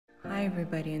Hi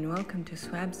everybody and welcome to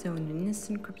Swapzone, an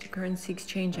instant cryptocurrency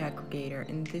exchange aggregator.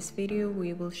 In this video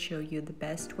we will show you the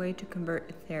best way to convert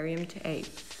Ethereum to APE.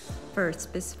 First,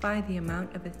 specify the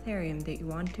amount of Ethereum that you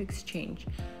want to exchange.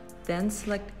 Then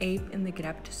select APE in the Get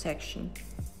Up To section.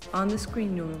 On the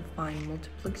screen you will find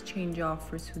multiple exchange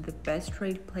offers with the best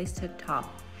rate placed at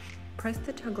top. Press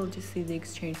the toggle to see the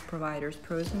exchange provider's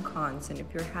pros and cons, and if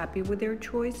you're happy with your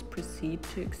choice, proceed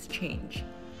to exchange.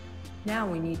 Now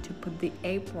we need to put the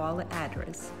APE wallet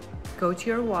address. Go to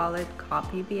your wallet,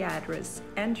 copy the address,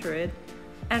 enter it,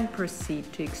 and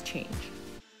proceed to exchange.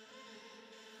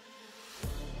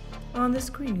 On the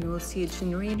screen you will see a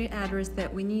generated address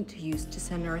that we need to use to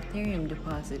send our Ethereum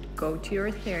deposit. Go to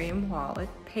your Ethereum wallet,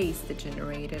 paste the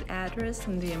generated address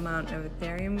and the amount of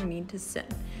Ethereum we need to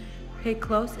send. Pay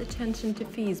close attention to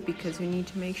fees because we need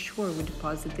to make sure we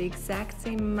deposit the exact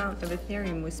same amount of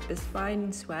Ethereum we specified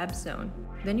in Swapzone.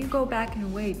 Then you go back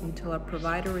and wait until our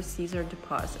provider receives our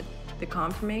deposit. The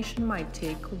confirmation might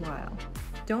take a while.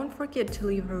 Don't forget to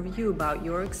leave a review about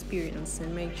your experience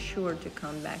and make sure to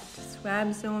come back to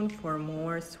Swapzone for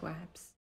more swaps.